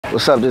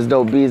What's up, this is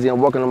Doe Boy,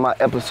 and welcome to my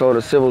episode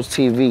of Civils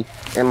TV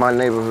in my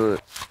neighborhood.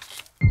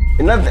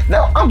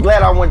 I'm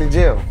glad I went to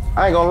jail.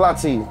 I ain't gonna lie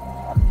to you.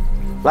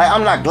 Like,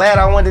 I'm not glad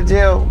I went to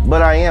jail,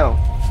 but I am.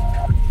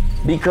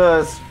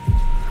 Because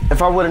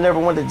if I would've never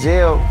went to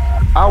jail,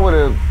 I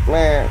would've,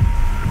 man,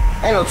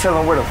 ain't no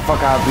telling where the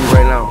fuck I'd be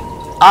right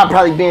now. I'd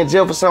probably be in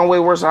jail for something way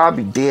worse, or I'd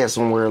be dead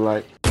somewhere,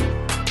 like.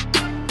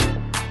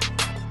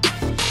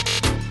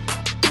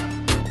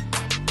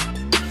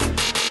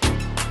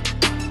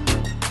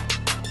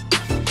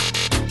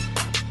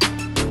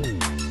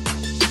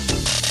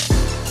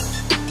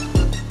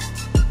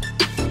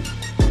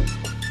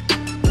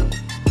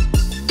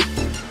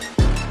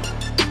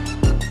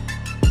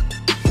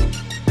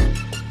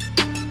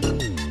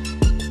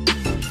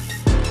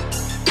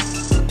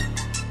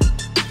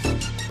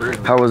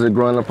 How was it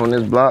growing up on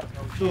this block?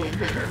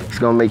 It's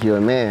gonna make you a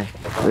man.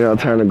 You're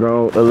gonna turn a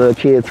little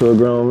kid to a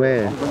grown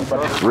man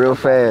real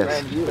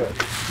fast. You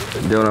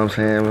know what I'm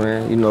saying,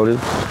 man? You know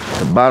this,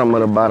 the bottom of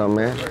the bottom,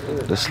 man.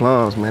 The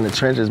slums, man, the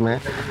trenches,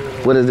 man.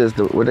 What is this?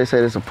 What they say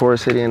this the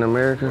poorest city in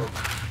America?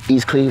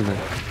 East Cleveland.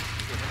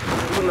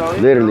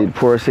 Literally the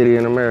poorest city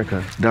in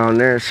America. Down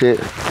there, shit.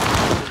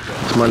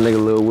 It's my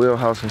nigga Lil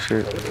Wheelhouse and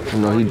shit. You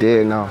know, he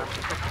dead now.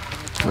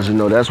 But you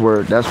know, that's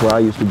where I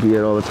used to be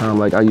at all the time.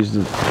 Like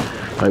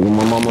like when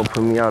my mama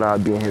put me out,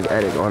 I'd be in his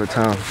attic all the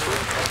time.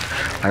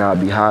 Like I'd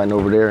be hiding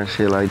over there and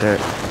shit like that.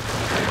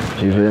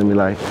 You feel me?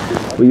 Like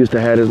we used to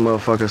have this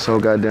motherfucker so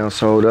goddamn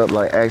sold up.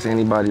 Like ask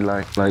anybody,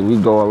 like we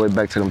go all the way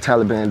back to them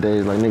Taliban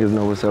days. Like niggas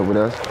know what's up with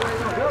us.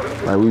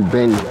 Like we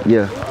been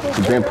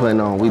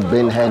putting on. We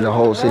been had the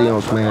whole city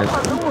on smash.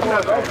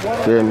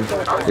 Feel me?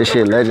 This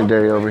shit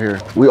legendary over here.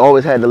 We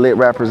always had the lit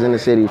rappers in the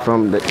city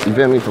from you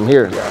feel me, from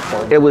here.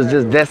 It was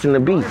just destined to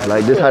be.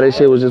 Like this how this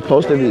shit was just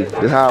supposed to be.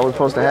 This how it was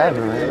supposed to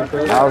happen, man.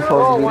 I was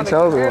supposed to be the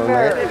chosen one,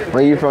 man.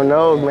 When you from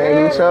Knowles,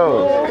 man, you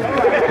chose.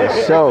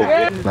 For sure.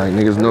 Like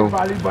niggas know.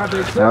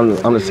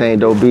 I'm the same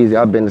Doe Boy.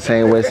 I've been the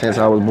same way since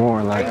I was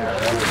born. Like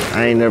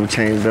I ain't never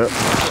changed up.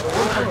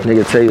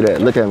 Nigga tell you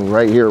that. Look at me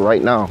right here,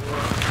 right now.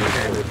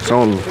 It's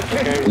on me.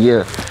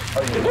 Yeah.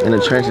 In the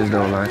trenches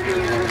though, like.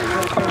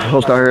 I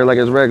post out here like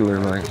it's regular.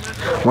 Like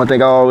one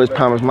thing I always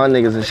promised my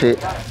niggas and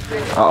shit,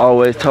 I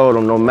always told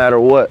them no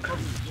matter what,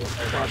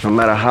 no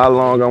matter how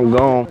long I'm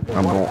gone,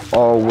 I'm gonna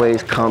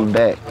always come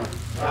back.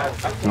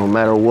 No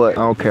matter what.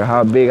 I don't care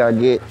how big I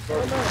get.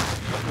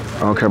 I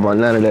don't care about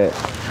none of that.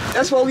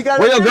 That's what we got.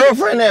 Where your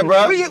girlfriend at,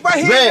 bro? We right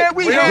here, man.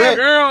 We here. Where your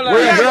girl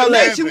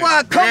at?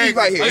 Nationwide company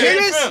right here. Hear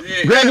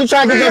this? Greg, you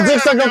trying to get your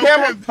dick sucked on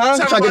camera? Huh?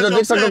 You trying to get your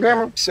dick sucked on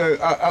camera? Sir,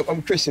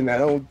 I'm Christian,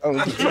 man.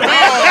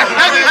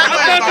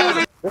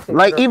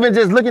 Like even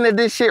just looking at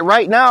this shit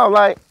right now,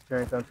 like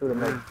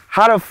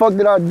how the fuck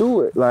did I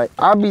do it? Like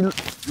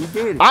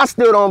I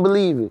still don't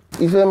believe it.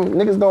 You feel me?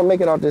 Niggas don't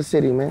make it out this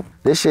city, man.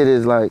 This shit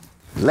is like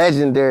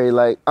legendary.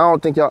 Like I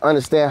don't think y'all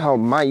understand how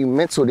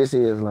monumental this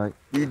is. Like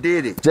you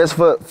did it. Just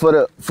for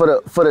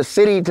the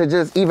city to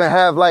just even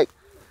have like,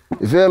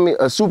 you feel me,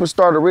 a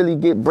superstar to really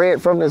get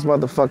bread from this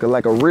motherfucker,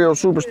 like a real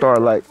superstar.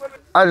 Like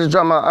I just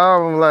dropped my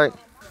album, like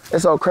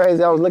it's so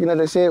crazy. I was looking at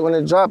this shit when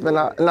it dropped, and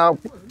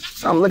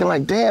I'm looking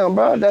like, damn,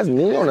 bro, that's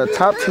me on the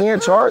top 10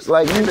 charts.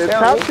 Like you the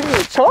top 10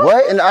 charts?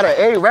 What? And out of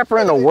every rapper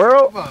in the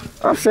world,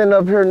 I'm sitting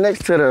up here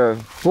next to the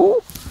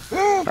who?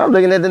 I'm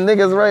looking at the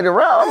niggas right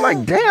around. I'm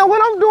like, damn, what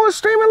I'm doing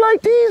streaming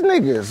like these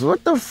niggas?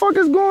 What the fuck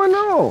is going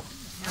on?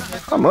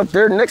 I'm up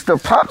there next to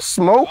Pop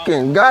Smoke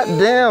and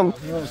goddamn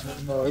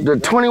the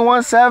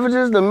 21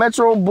 Savages, the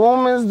Metro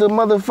Boomers, the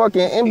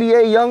motherfucking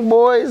NBA Young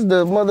Boys,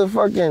 the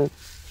motherfucking,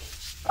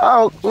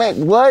 oh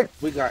man, what?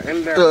 We got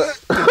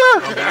this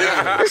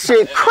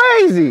shit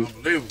crazy.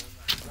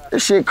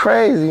 This shit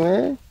crazy,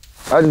 man.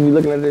 I just be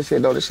looking at this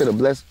shit though. This shit a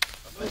blessing.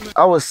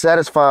 I was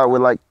satisfied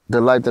with like the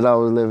life that I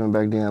was living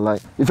back then.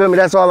 Like, you feel me?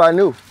 That's all I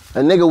knew. A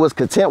nigga was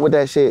content with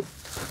that shit.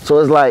 So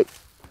it's like,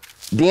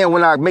 then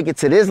when I make it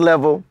to this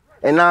level,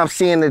 and now I'm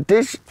seeing that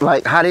this,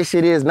 like how this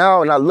shit is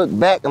now, and I look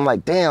back, I'm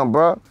like, damn,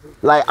 bro.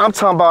 Like, I'm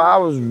talking about I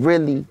was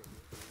really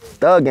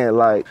thugging.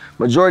 Like,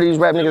 majority of these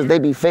rap niggas, they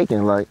be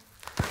faking. Like,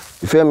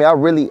 you feel me? I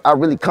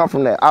really come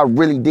from that. I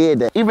really did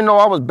that. Even though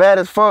I was bad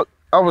as fuck,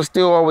 I was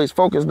still always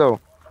focused though.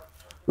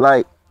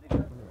 Like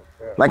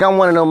I'm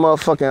one of them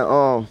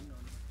motherfucking,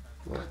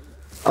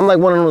 I'm like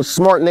one of those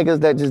smart niggas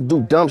that just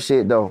do dumb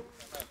shit though.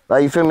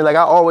 Like, you feel me? Like,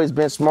 I always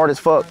been smart as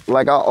fuck.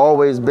 Like, I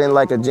always been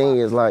like a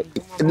genius. Like,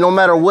 no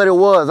matter what it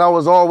was, I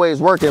was always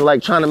working,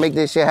 like, trying to make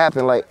this shit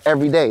happen, like,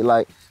 every day.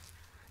 Like,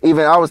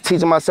 even I was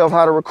teaching myself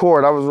how to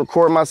record. I was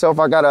recording myself.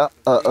 I got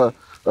a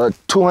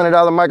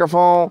 $200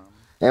 microphone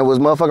and was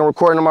motherfucking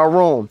recording in my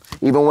room.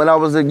 Even when I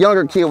was a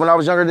younger kid, when I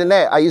was younger than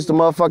that, I used to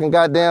motherfucking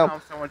goddamn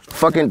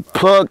fucking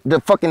plug the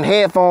fucking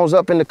headphones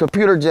up in the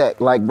computer jack,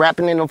 like,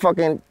 rapping in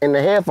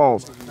the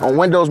headphones on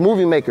Windows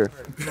Movie Maker,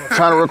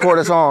 trying to record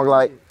a song,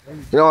 like,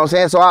 you know what I'm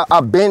saying? So I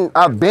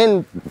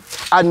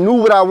knew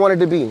what I wanted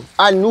to be.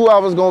 I knew I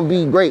was gonna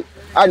be great.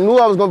 I knew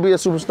I was gonna be a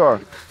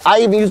superstar. I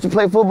even used to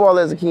play football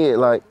as a kid.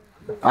 Like,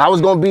 I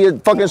was gonna be a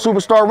fucking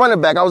superstar running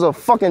back. I was a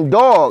fucking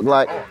dog.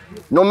 Like,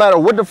 no matter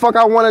what the fuck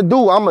I wanna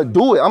do, I'ma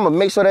do it. I'ma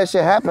make sure that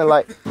shit happen.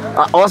 Like,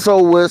 I was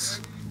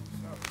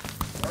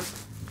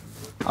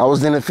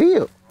in the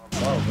field.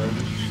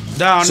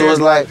 Down So there,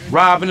 it's like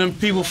robbing them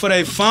people for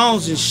their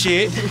phones and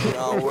shit.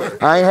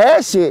 I ain't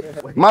had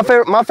shit. My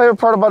favorite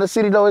part about the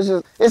city though is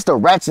just it's the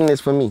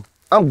ratchetness for me.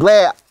 I'm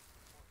glad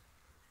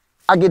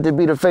I get to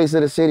be the face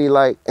of the city,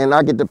 like, and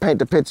I get to paint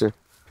the picture,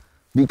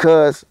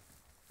 because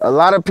a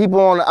lot of people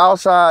on the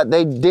outside,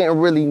 they didn't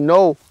really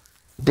know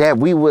that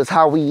we was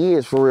how we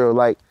is for real.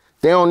 Like,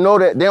 they don't know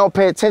that, they don't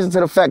pay attention to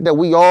the fact that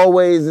we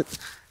always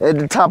at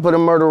the top of the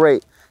murder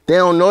rate. They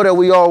don't know that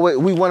we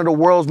one of the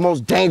world's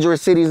most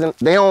dangerous cities, and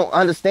they don't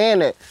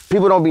understand that.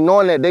 People don't be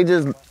knowing that. They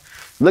just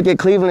look at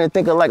Cleveland and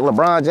think of like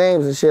LeBron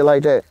James and shit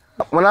like that.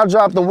 When I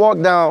dropped the walk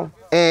down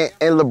and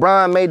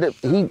LeBron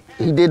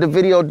he did the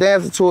video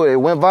dancing to it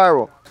went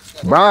viral.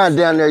 Brian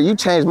down there, you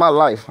changed my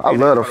life. I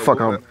love the fuck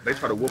him. They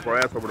try to whoop our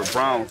ass over the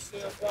Browns.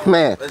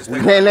 Man,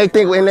 and they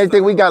think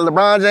we got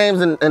LeBron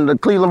James and the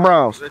Cleveland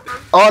Browns.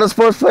 All the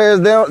sports players,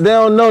 they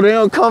don't know, they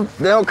don't come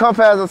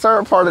past a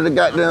certain part of the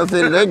goddamn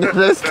city.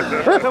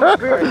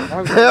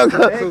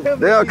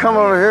 They'll come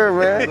over here,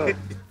 man.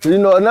 You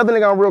know, another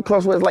nigga I'm real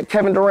close with is like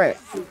Kevin Durant.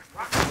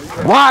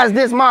 Why is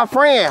this my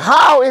friend?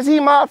 How is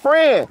he my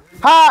friend?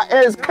 How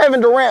is Kevin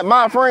Durant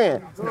my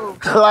friend?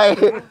 Like,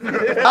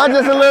 I'm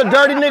just a little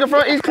dirty nigga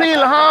from East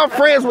Cleveland. How I'm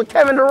friends with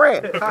Kevin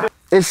Durant?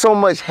 It's so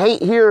much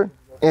hate here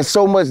and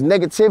so much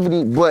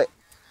negativity, but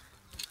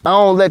I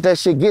don't let that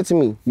shit get to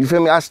me. You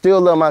feel me? I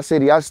still love my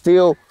city. I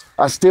still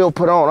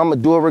put on. I'm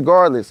gonna do it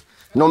regardless.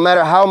 No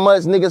matter how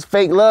much niggas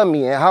fake love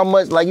me and how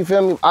much, like, you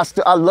feel me? I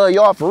love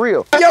y'all for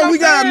real. Yo, we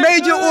got a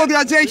major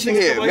organization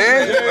here,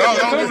 man.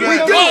 We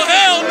do. Oh,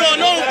 hell no,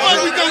 no,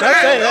 fuck, we don't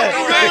say that.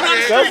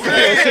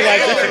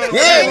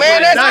 Yeah,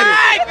 man, that's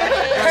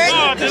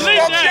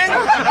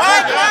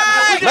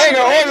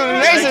Mega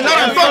organization, no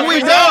the fuck we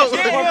don't.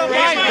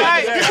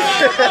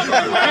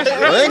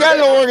 We ain't got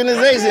no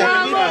organization.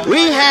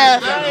 We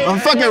have a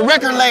fucking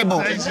record label.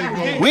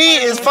 We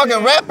is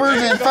fucking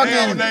rappers and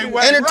fucking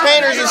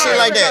entertainers and shit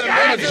like that.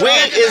 We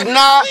is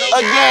not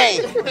a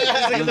gang.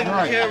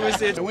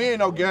 We ain't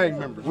no gang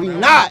members. We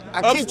not.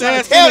 I keep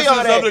trying to tell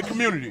y'all that. Of the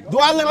community. Do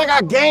I look like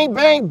I gang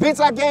bang,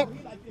 bitch? I gang.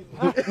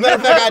 Matter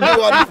of fact, I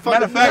do all these fucking.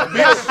 Matter of fact,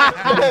 bitch.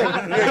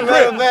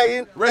 Matter of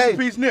fact, Rest in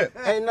peace, Nip.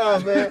 Hey, no,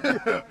 man.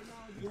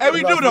 Hey,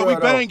 we do though. We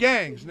bang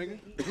gangs, nigga.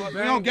 We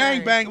don't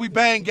gang bang. We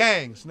bang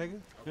gangs, nigga.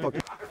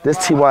 This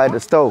TY at the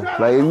stove.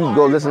 Like, if you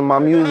go listen to my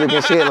music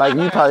and shit, like,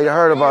 you probably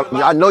heard about.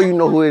 I know you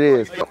know who it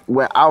is.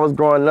 When I was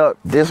growing up,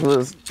 this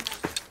was.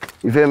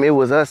 You feel me? It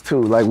was us too.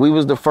 Like, we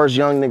was the first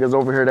young niggas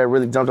over here that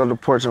really jumped on the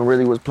porch and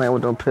really was playing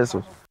with them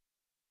pistols.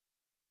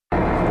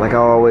 Like I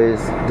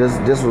always,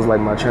 this was like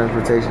my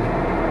transportation.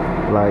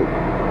 Like,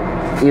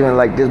 even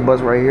like this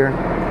bus right here,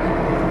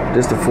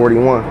 this the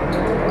 41.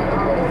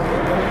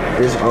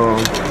 This,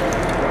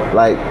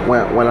 like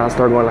when I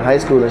started going to high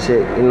school and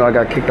shit, you know, I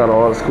got kicked out of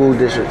all the school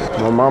districts.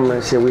 My mama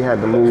and shit, we had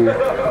to move,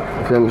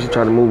 you feel me? She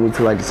tried to move me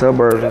to like the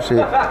suburbs and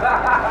shit.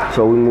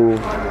 So we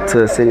moved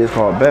to a city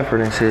called Bedford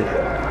and shit.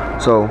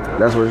 So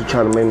that's where she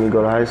tried to make me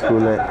go to high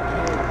school at.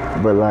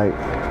 But like,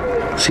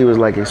 she was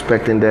like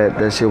expecting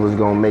that shit was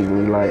gonna make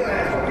me like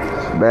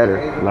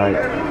better. Like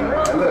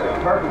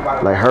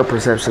her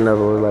perception of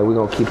it was like, we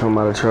gonna keep him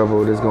out of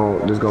trouble. This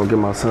gonna get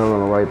my son on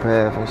the right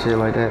path and shit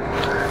like that.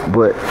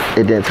 But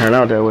it didn't turn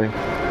out that way.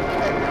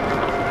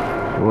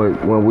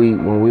 When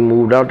we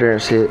moved out there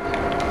and shit,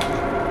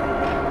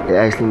 it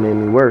actually made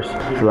me worse.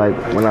 Like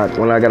when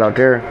I got out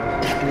there,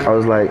 I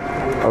was like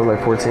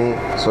 14.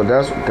 So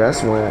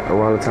that's when,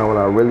 around the time when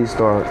I really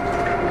started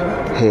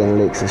hitting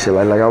licks and shit.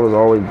 Like I was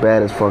always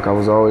bad as fuck. I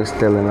was always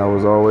stealing. I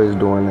was always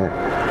doing that.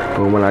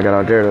 But when I got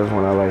out there, that's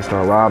when I like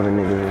started robbing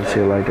niggas and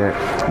shit like that.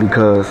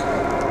 Because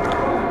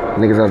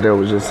niggas out there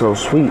was just so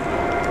sweet.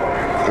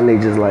 And they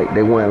just like,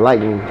 they wouldn't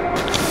like me.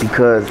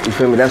 Because, you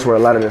feel me, that's where a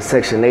lot of the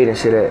Section 8 and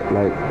shit at.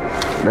 Like,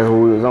 that's what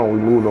we was on. We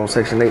moved on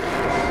Section 8.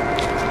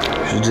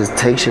 You just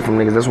take shit from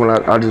niggas. That's when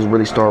I just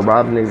really started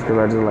robbing niggas, because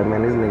I just like,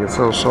 man, this nigga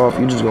so soft.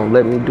 You just gonna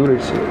let me do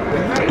this shit.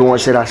 Doing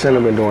shit I shouldn't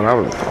have been doing. I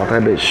was off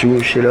that bitch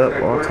shooting shit up,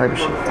 all type of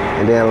shit.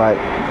 And then like,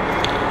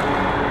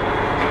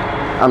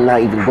 I'm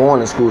not even going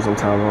to school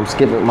sometimes. I'm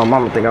skipping. My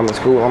mama think I'm in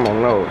school. I'm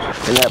on Knowles.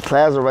 And that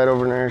plaza right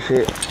over there and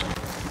shit.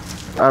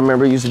 I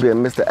remember it used to be at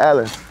Mr.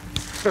 Allen.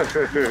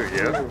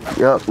 Yeah.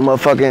 Yup,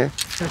 motherfucking.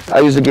 I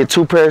used to get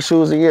 2 pair of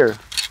shoes a year.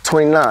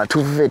 29,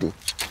 2 for 50.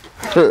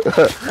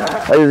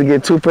 I used to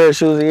get 2 pair of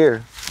shoes a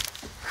year.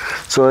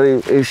 So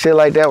it's shit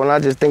like that when I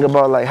just think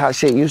about like how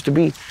shit used to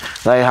be.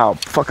 Like how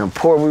fucking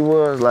poor we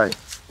was. Like,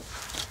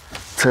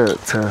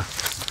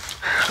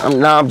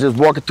 now I'm just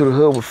walking through the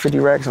hood with 50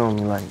 racks on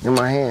me, like, in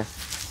my hand.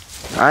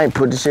 I ain't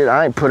put it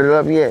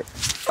up yet.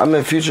 I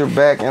met Future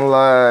back in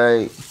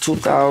like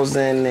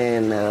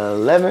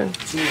 2011.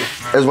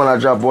 That's when I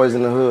dropped Boys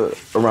in the Hood,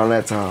 around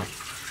that time.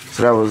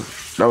 So that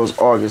was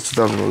August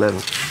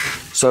 2011.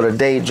 So the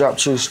day he dropped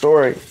True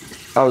Story,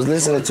 I was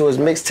listening to his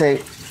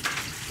mixtape.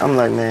 I'm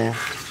like, man,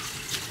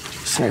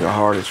 This nigga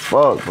hard as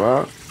fuck,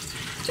 bro.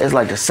 It's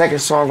like the second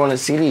song on the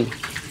CD.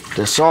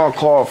 The song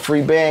called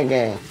Free Band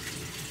Gang.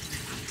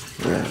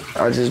 Yeah,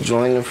 I just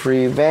joined the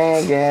Free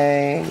Band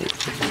Gang.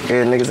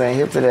 Yeah, niggas ain't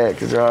hip to that,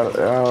 cause y'all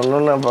don't know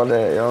nothing about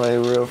that. Y'all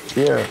ain't real,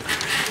 yeah.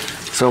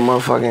 So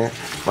motherfucking,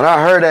 when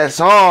I heard that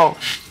song,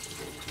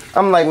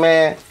 I'm like,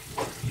 man,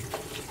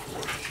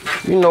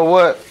 you know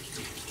what?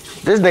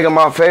 This nigga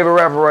my favorite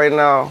rapper right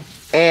now,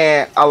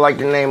 and I like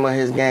the name of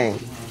his gang.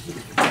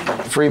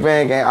 Free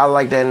Band Gang, I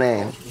like that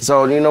name.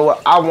 So you know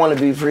what? I want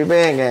to be Free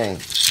Band Gang.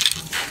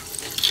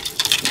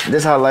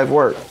 This how life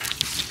works.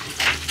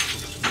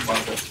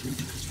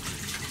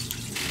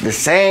 The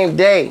same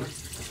day,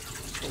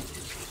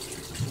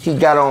 he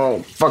got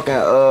on fucking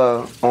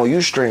on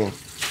Ustream.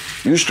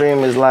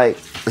 Ustream is like,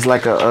 it's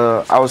like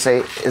a I would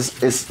say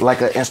it's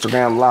like an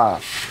Instagram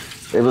live.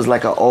 It was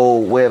like an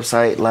old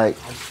website, like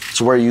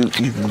to where you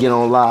can get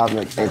on live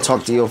and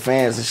talk to your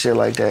fans and shit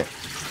like that.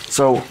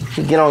 So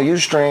he get on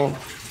Ustream.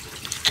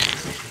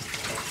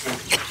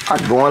 I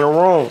go in the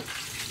room.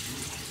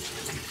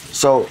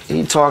 So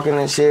he talking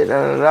and shit,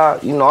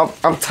 You know,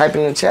 I'm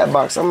typing in the chat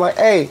box. I'm like,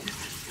 hey,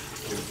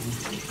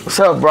 what's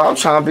up, bro? I'm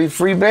trying to be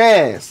Free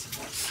Bands.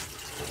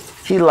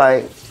 He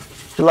like,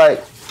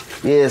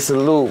 yeah,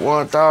 salute,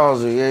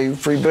 1,000. Yeah, you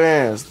Free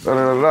Bands.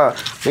 But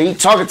he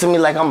talking to me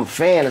like I'm a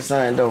fan or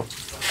something though.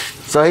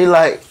 So he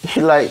like,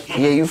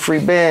 yeah, you Free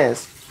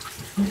Bands.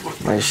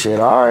 Like shit,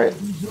 all right.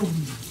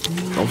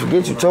 Don't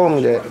forget you told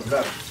me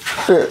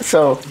that.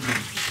 So,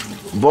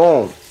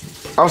 boom.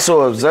 I'm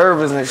so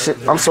observant and shit.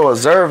 I'm so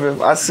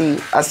observant. I see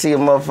a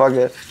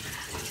motherfucker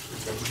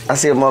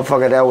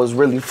that was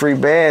really Free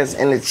Bands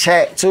in the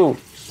chat too.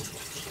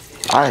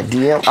 I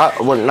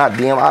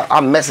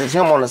messaged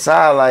him on the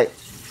side like,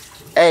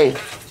 hey,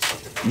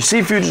 you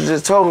see Future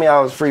just told me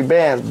I was Free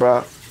Bands,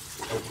 bro.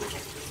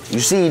 You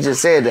see he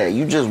just said that.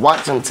 You just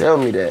watched him tell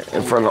me that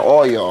in front of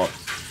all y'all.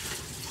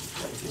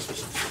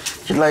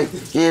 He's like,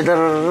 yeah,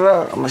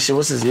 I'm like, shit,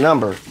 what's his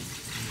number?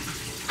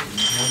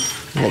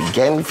 He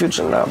gave me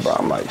Future number.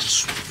 I'm like,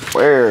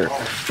 swear. You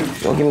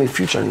don't give me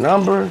Future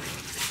number?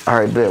 All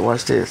right, bet,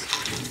 watch this.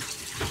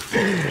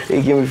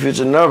 He give me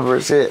Future number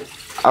and shit.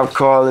 I'm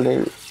calling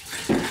him.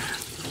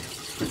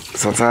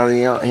 Sometimes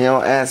he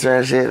don't answer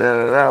and shit.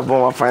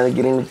 Boom, I finally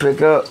get him to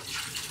pick up.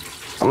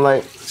 I'm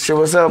like, shit,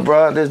 what's up,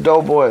 bro? This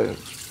Doe Boy.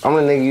 I'm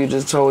the nigga you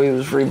just told he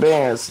was Free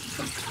Bands.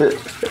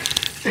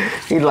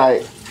 He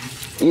like,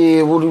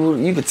 yeah,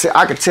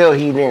 I could tell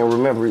he didn't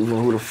remember even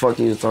who the fuck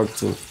he was talking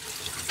to.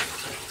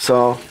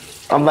 So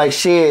I'm like,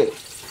 shit,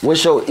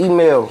 what's your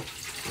email?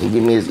 He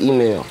give me his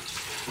email.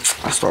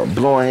 I start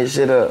blowing his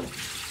shit up.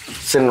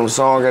 Sending him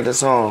song after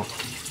song.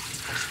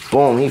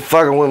 Boom, he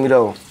fucking with me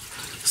though.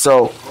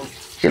 So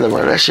he like,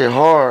 man, that shit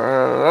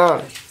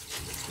hard.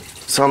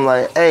 So I'm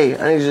like, hey,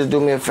 I need you to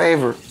do me a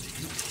favor.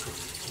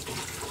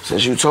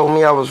 Since you told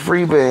me I was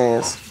Free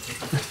Bands,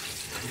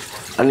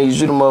 I need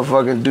you to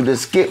motherfucking do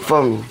this skit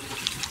for me.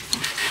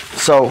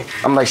 So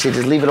I'm like, shit,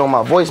 just leave it on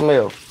my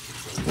voicemail.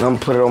 And I'm gonna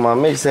put it on my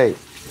mixtape.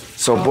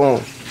 So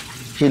boom,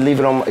 he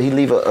leave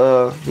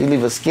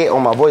a skit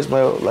on my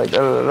voicemail, like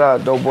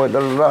Doe Boy,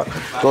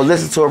 Go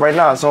listen to it right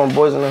now. It's on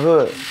Boys in the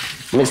Hood.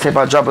 Mixtape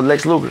I dropped with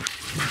Lex Luger.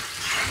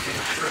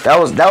 That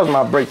was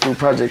my breakthrough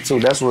project too.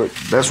 That's what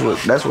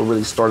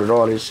really started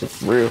all this shit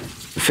for real. You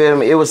feel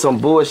me? It was some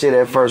bullshit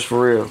at first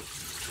for real.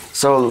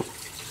 So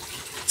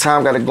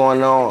time got it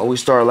going on and we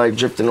started like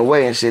drifting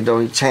away and shit though.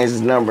 He changed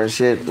his number and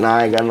shit. Now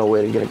I ain't got no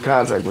way to get in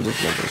contact with this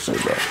nigga and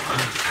shit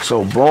though.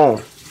 So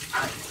boom.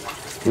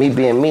 Me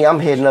being me, I'm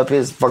hitting up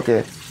his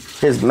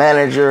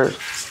manager,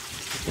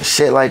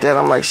 shit like that.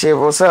 I'm like, shit,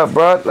 what's up,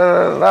 bro?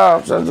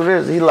 I'm trying to do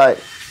this.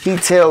 He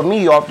tell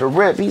me off the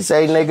rip. He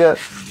say, nigga,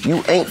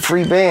 you ain't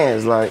Free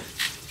Bands, like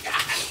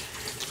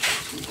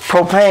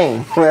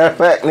propane. Matter of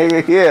fact,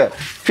 nigga, yeah.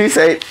 He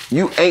say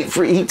you ain't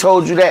free. He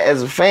told you that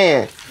as a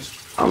fan.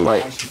 I'm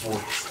like,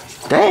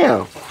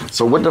 damn.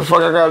 So what the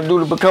fuck I gotta do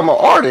to become an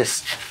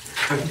artist?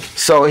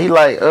 So he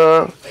like,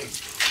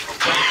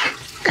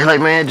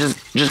 man, just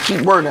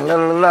keep working.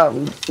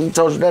 He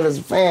told you that as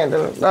a fan.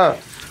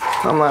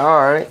 I'm like,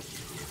 all right.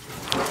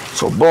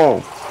 So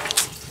boom.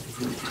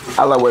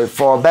 I like where it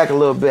fall back a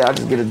little bit. I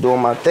just get to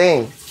doing my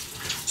thing.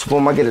 So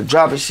boom, I get to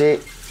dropping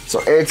shit. So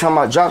every time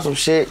I drop some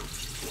shit,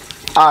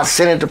 I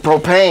send it to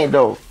propane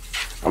though.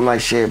 I'm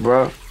like, shit,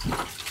 bro.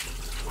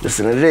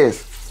 Listen to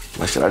this.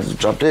 Like, shit, I just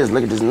dropped this.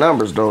 Look at these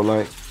numbers though.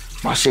 Like,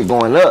 my shit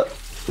going up.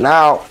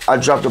 Now I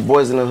dropped the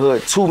Boys in the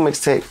Hood 2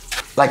 mixtape.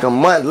 Like a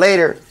month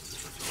later,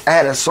 I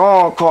had a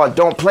song called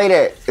Don't Play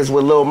That. It's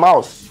with Lil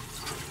Mouse.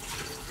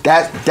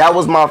 That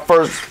was my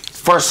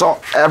first song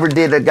I ever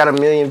did that got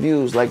 1 million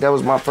views. Like, that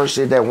was my first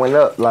shit that went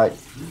up. Like,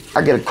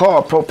 I get a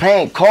call,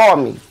 Propane called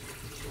me.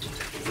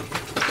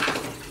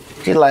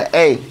 He like,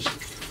 hey,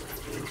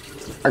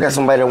 I got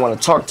somebody that want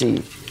to talk to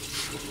you.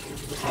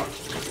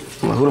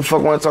 I'm like, who the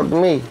fuck want to talk to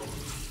me?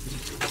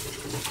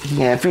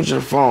 He had Future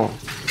the phone.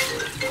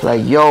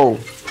 Like, yo,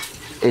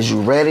 is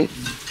you ready?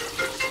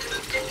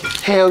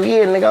 Hell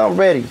yeah, nigga, I'm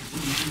ready.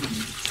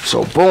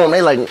 So boom,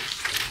 they like,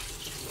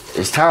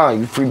 it's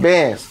time, you Free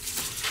Bands.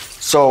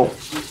 So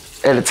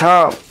at the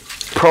time,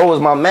 Pro was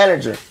my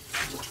manager.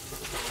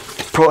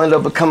 Pro ended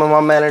up becoming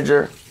my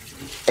manager,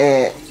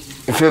 and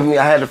you feel me?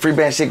 I had the free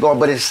band shit going,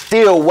 but it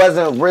still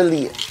wasn't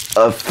really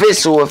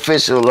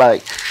official.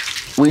 Like,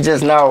 we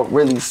just now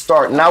really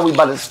start. Now we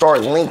about to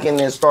start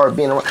linking and start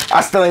being around.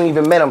 I still ain't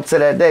even met him to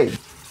that day.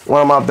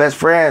 One of my best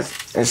friends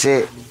and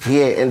shit,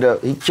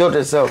 he killed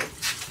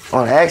himself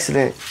on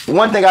accident.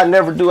 One thing I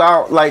never do,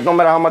 no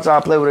matter how much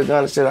I play with a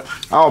gun and shit,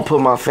 I don't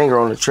put my finger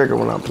on the trigger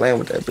when I'm playing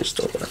with that bitch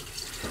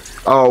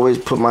though. I always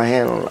put my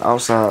hand on the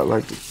outside,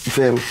 like, you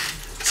feel me?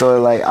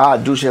 So like, I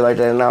do shit like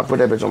that and I put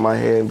that bitch on my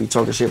head and be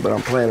talking shit, but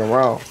I'm playing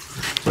around.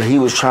 But he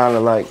was trying to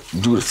like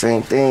do the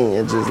same thing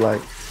and just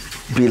like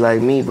be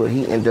like me, but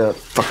he ended up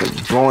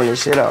fucking blowing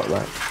his shit out.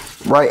 Like,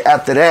 right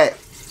after that,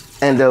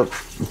 ended up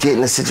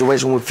getting a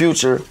situation with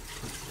Future.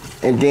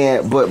 And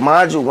then, but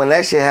mind you, when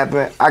that shit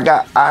happened,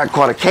 I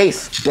caught a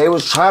case. They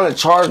was trying to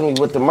charge me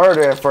with the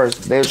murder at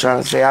first. They was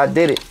trying to say I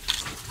did it.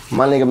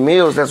 My nigga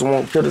Mills, that's the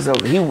one who killed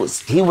himself.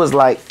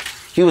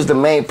 He was the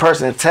main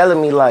person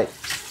telling me like,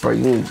 bro,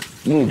 you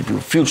need to be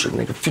with Future,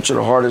 nigga. Future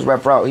the hardest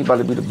rapper out. He about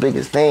to be the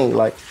biggest thing.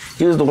 Like,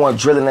 he was the one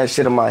drilling that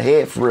shit in my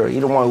head for real. He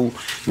the one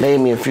who made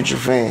me a Future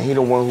fan. He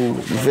the one who,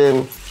 you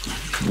feel me?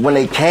 When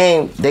they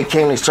came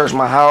to search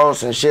my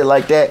house and shit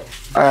like that.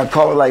 I got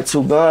caught with like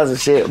 2 guns and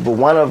shit, but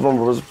one of them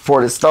was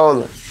reported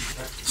stolen.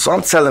 So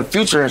I'm telling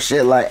Future and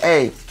shit like,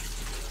 hey,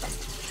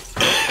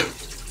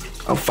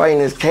 I'm fighting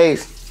this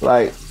case.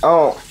 Like,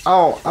 I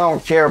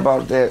don't care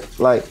about that.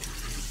 Like,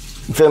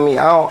 you feel me?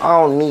 I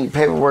don't need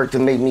paperwork to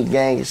make me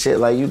gang and shit.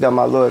 Like, you got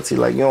my loyalty.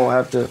 Like, you don't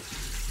have to,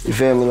 you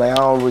feel me? Like, I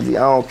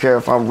don't care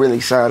if I'm really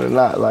signed or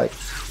not. Like,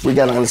 we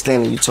gotta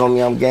understand that you told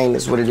me I'm gang,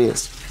 that's what it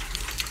is.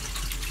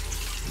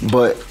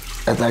 But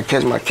after I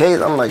catch my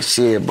case, I'm like,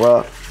 shit,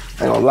 bro.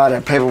 I ain't gonna lie,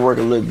 that paperwork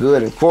will look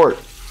good in court.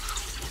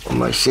 I'm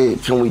like,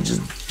 shit, can we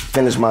just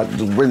finish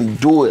really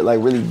do it, like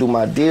really do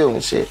my deal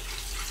and shit?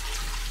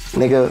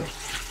 Nigga,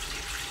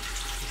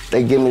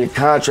 they give me the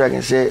contract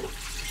and shit.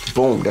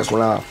 Boom, that's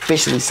when I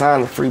officially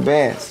signed the free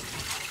bands.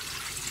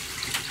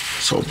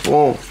 So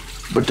boom,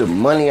 but the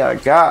money I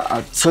got,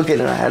 I took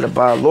it and I had to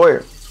buy a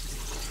lawyer.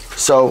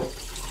 So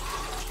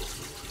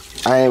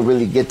I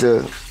ain't get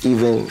to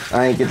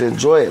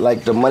enjoy it.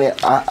 Like the money,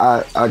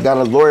 I got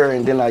a lawyer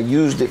and then I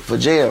used it for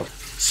jail.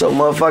 So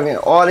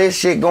motherfucking all this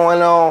shit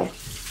going on,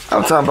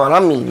 I'm talking about,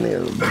 I'm eating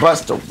it,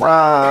 Busta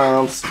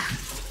Rhymes,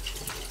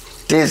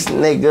 this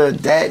nigga,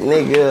 that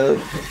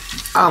nigga.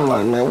 I'm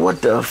like, man,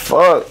 what the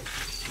fuck?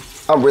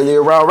 I'm really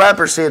around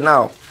rapper shit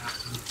now.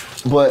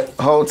 But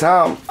the whole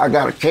time, I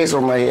got a case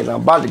on my head and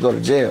I'm about to go to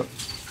jail.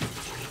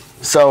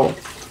 So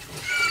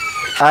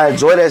I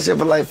enjoyed that shit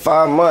for like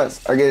 5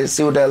 months. I get to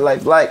see what that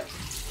life like.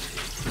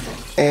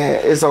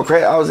 And it's so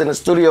crazy. I was in the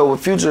studio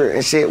with Future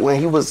and shit when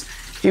he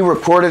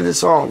recorded the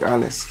song,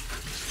 honest.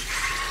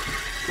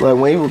 Like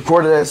when he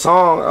recorded that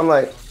song, I'm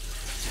like,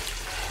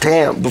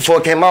 damn, before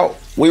it came out,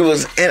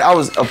 I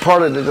was a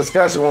part of the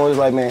discussion when we was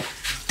like, man,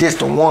 this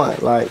the one.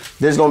 Like,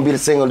 this gonna be the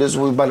single, this is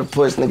what we about to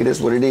push, nigga, this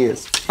what it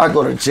is. I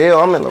go to jail,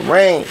 I'm in the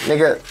rain,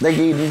 nigga, they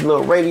give you these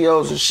little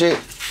radios and shit.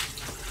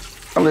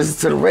 I'm listening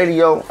to the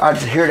radio, I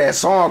just hear that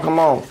song come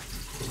on.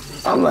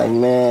 I'm like,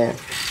 man,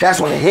 that's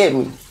when it hit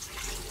me.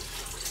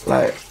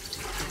 Like,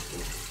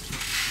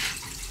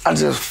 I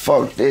just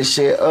fucked this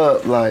shit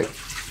up. Like,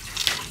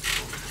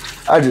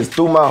 I just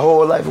threw my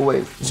whole life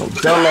away for some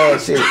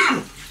dumbass shit.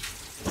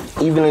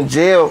 Even in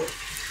jail,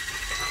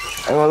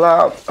 I ain't gonna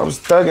lie, I was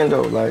thugging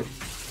though. Like,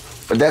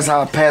 but that's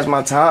how I passed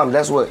my time.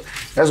 That's what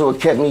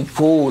kept me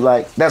cool.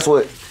 Like, that's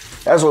what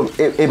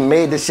it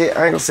made the shit.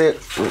 I ain't gonna say it,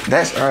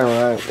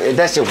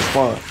 that shit was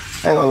fun.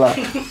 I ain't gonna lie.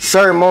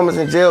 Certain moments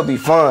in jail be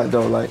fun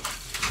though. Like,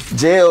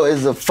 jail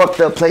is a fucked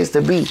up place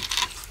to be.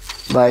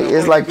 Like,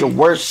 it's like the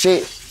worst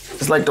shit.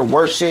 It's like the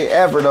worst shit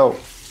ever though.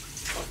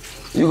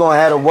 You gonna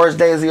have the worst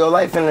days of your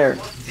life in there.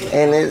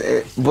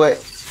 And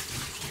but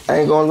I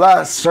ain't gonna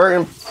lie,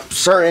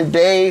 certain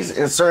days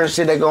and certain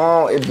shit that go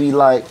on, it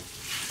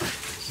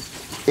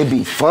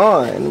be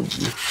fun.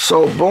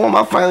 So boom,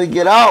 I finally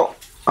get out.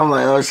 I'm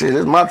like, oh shit,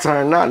 it's my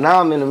turn now.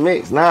 Now I'm in the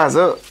mix. Now it's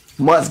up.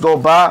 Months go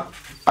by.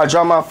 I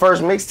drop my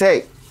first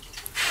mixtape.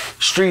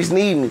 Streets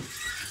Need Me.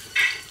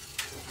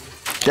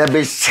 That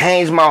bitch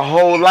changed my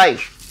whole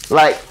life.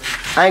 Like,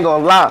 I ain't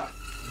gonna lie.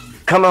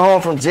 Coming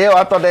home from jail,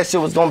 I thought that shit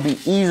was gonna be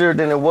easier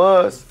than it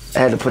was. I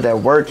had to put that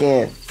work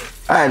in.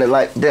 I had to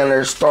like down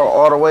there start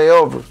all the way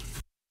over.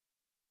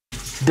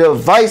 The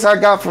advice I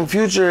got from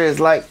Future is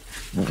like,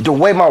 the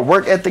way my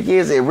work ethic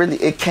is,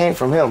 it came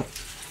from him.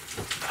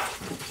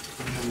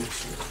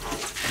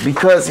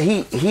 Because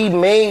he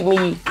made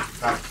me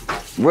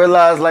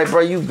realize like,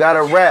 bro, you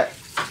gotta rap.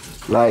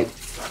 Like,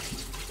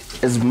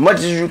 as much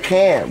as you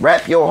can.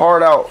 Rap your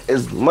heart out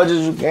as much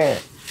as you can.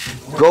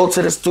 Go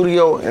to the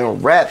studio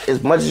and rap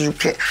as much as you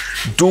can.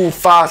 Do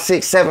 5,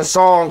 6, 7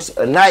 songs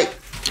a night.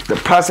 The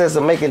process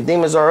of making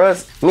Demons Are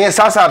Us. Me and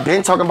Southside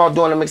been talking about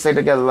doing a mixtape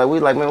together. Like, we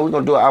like, man, we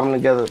gonna do an album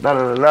together. Da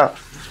da da da.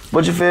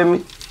 But you feel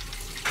me?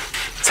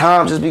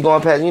 Time just be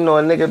going past. You know,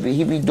 a nigga,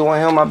 he be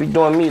doing him, I be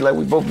doing me. Like,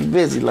 we both be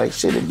busy. Like,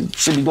 shit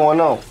be going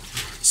on.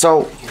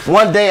 So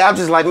one day I'm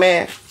just like,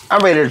 man,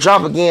 I'm ready to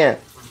drop again.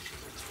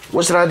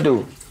 What should I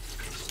do?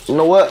 You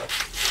know what?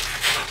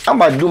 I'm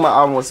about to do my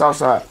album with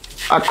Southside.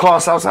 I call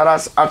Southside,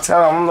 I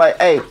tell him, I'm like,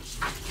 hey,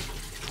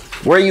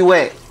 where you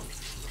at?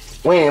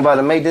 We ain't about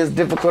to make this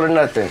difficult or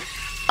nothing.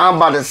 I'm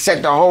about to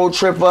set the whole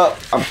trip up.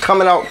 I'm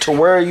coming out to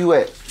where you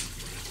at?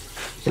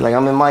 He's like,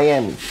 I'm in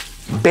Miami.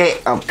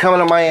 Bet, I'm coming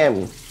to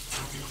Miami.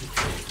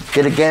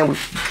 Get a game,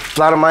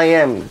 fly to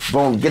Miami.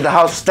 Boom, get the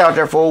house out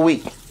there for a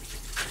week.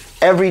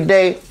 Every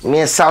day, me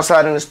and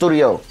Southside in the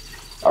studio.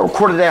 I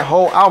recorded that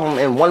whole album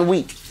in 1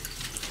 week.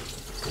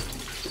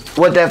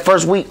 What, that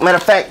first week? Matter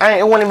of fact,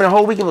 it wasn't even a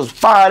whole week, it was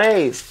 5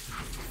 days.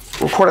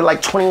 Recorded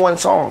like 21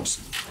 songs.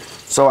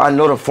 So I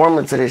know the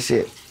formula to this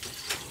shit.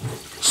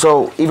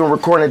 So even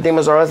recording the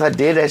Demons R Us, I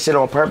did that shit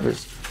on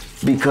purpose.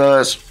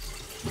 Because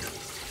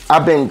I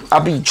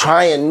be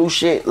trying new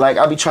shit. Like,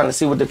 I be trying to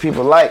see what the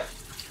people like.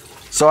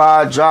 So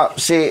I drop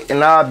shit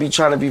and I be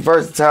trying to be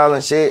versatile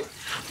and shit.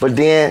 But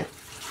then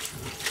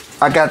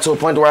I got to a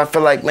point where I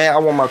feel like, man, I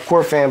want my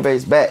core fan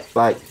base back.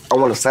 Like, I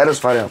want to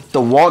satisfy them. The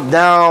walk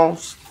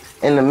downs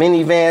and the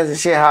minivans and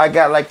shit, how I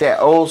got like that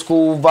old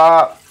school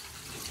vibe.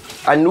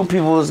 I knew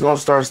people was gonna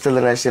start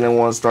stealing that shit and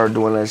want to start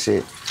doing that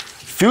shit.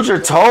 Future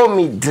told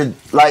me to,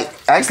 like,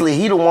 actually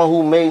he the one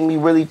who made me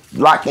really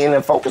lock in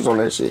and focus on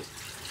that shit.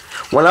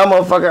 When I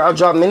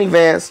dropped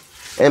minivans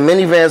and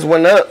minivans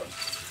went up,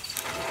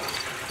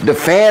 the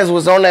fans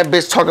was on that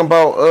bitch talking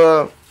about,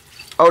 oh,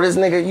 this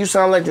nigga, you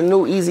sound like the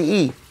new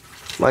Eazy-E.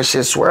 My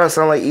shit, swear I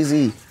sound like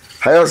Eazy-E.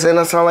 How y'all saying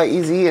I sound like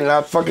Eazy-E and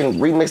I fucking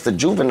remixed the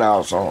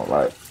Juvenile song,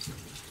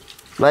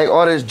 like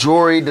all this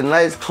jewelry, the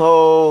nice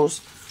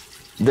clothes,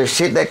 the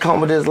shit that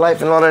come with his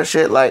life and all that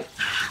shit, like,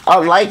 I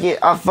like it.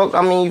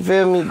 I mean, you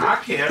feel me? I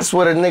care. That's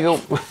what a nigga,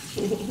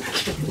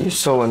 you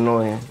so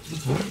annoying.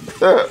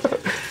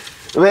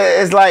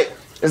 It's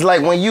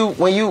like when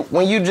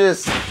you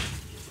just,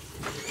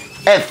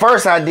 at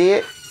first I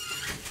did,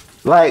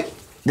 like,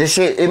 this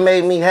shit, it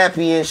made me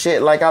happy and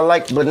shit, like I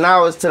like, but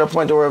now it's to the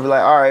point where it's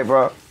like, all right,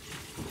 bro,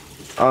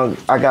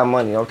 I got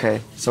money,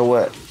 okay, so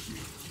what?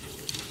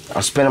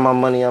 I'm spending my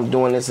money, I'm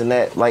doing this and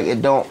that. Like,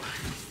 it don't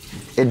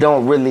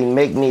really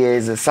make me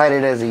as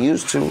excited as it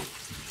used to.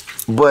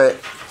 But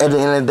at the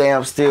end of the day,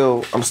 I'm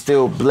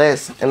still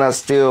blessed and I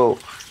still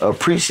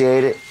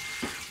appreciate it.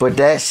 But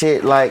that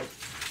shit, like,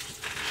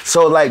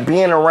 so like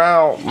being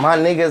around my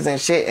niggas and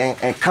shit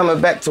and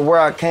coming back to where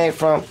I came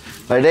from,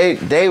 like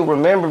they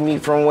remember me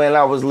from when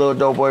I was little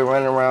Doe Boy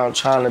running around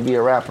trying to be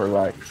a rapper.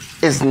 Like,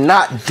 it's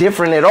not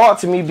different at all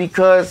to me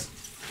because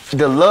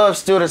the love's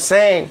still the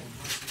same.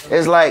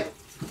 It's like,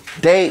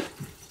 they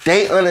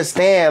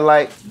understand,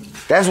 like,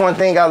 that's one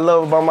thing I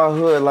love about my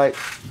hood. Like,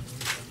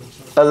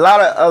 a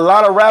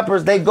lot of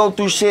rappers, they go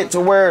through shit to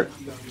where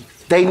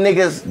they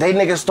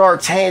niggas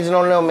start changing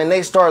on them and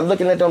they start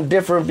looking at them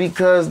different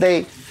because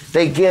they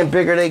getting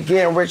bigger, they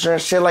getting richer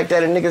and shit like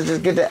that, and niggas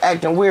just get to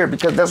acting weird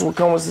because that's what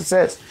comes with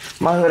success.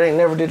 My hood ain't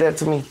never did that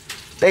to me.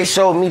 They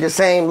showed me the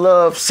same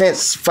love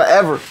since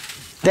forever.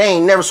 They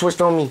ain't never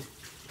switched on me.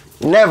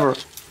 Never.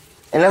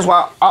 And that's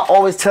why I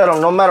always tell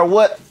them, no matter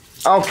what,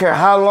 I don't care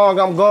how long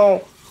I'm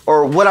gone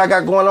or what I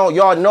got going on,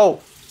 y'all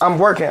know I'm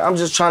working. I'm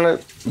just trying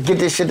to get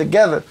this shit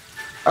together.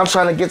 I'm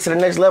trying to get to the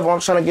next level. I'm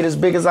trying to get as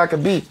big as I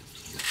could be.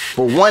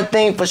 But one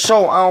thing for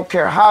sure, I don't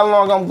care how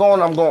long I'm gone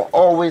to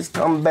always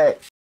come back.